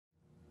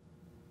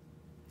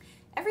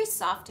Every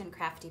soft and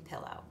crafty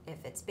pillow,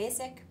 if it's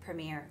basic,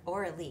 premier,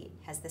 or elite,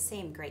 has the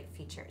same great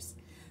features.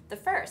 The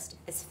first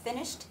is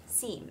finished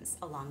seams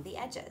along the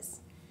edges.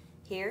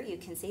 Here you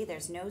can see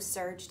there's no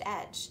serged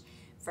edge.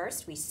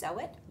 First we sew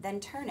it, then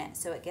turn it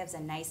so it gives a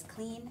nice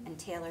clean and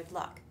tailored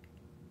look.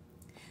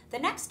 The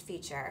next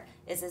feature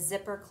is a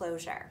zipper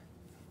closure.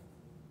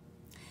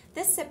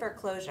 This zipper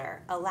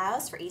closure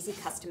allows for easy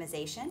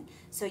customization,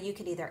 so you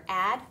can either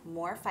add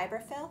more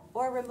fiberfill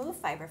or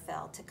remove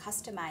fiberfill to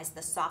customize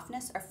the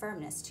softness or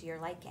firmness to your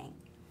liking.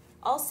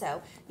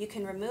 Also, you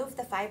can remove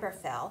the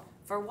fiberfill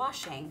for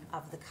washing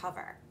of the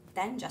cover,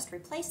 then just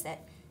replace it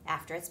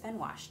after it's been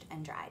washed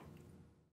and dried.